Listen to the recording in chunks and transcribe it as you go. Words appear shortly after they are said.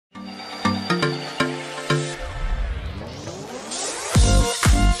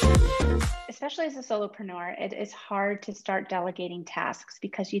Especially as a solopreneur, it is hard to start delegating tasks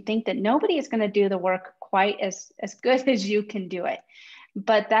because you think that nobody is going to do the work quite as good as you can do it.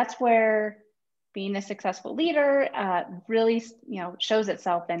 But that's where being a successful leader really, shows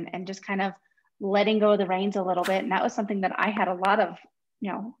itself, and just kind of letting go of the reins a little bit. And that was something that I had a lot of,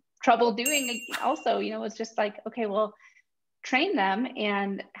 trouble doing. Also, it's just like, okay, well, train them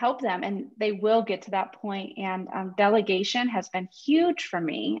and help them, and they will get to that point. And delegation has been huge for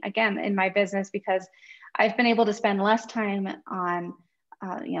me, again, in my business, because I've been able to spend less time on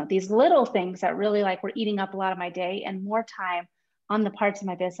these little things that really were eating up a lot of my day, and more time on the parts of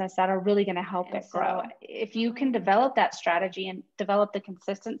my business that are really going to help it grow. If you can develop that strategy and develop the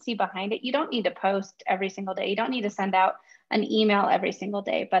consistency behind it, you don't need to post every single day. You don't need to send out an email every single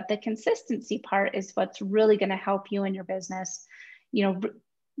day, but the consistency part is what's really going to help you in your business,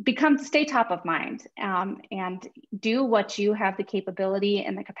 stay top of mind, and do what you have the capability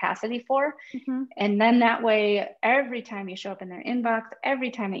and the capacity for. Mm-hmm. And then that way, every time you show up in their inbox,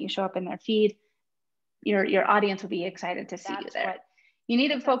 every time that you show up in their feed, your audience will be excited to see you there. You need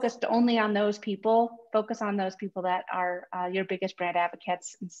to focus only on those people. Focus on those people that are your biggest brand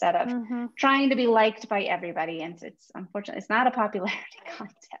advocates, instead of trying to be liked by everybody. And it's unfortunately, it's not a popularity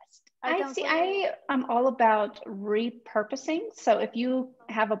contest. I am all about repurposing. So if you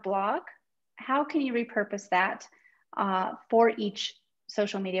have a blog, how can you repurpose that for each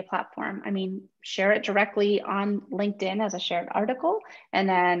social media platform? I mean, share it directly on LinkedIn as a shared article. And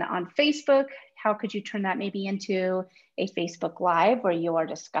then on Facebook, how could you turn that maybe into a Facebook Live where you are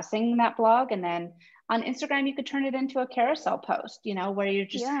discussing that blog? And then on Instagram, you could turn it into a carousel post, where you're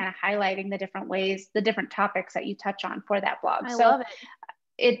just kind of highlighting the different ways, the different topics that you touch on for that blog. I love it.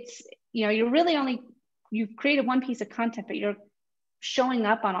 It's, you're really you've created one piece of content, but you're showing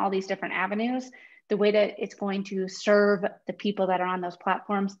up on all these different avenues the way that it's going to serve the people that are on those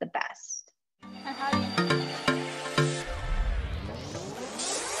platforms the best. And how do you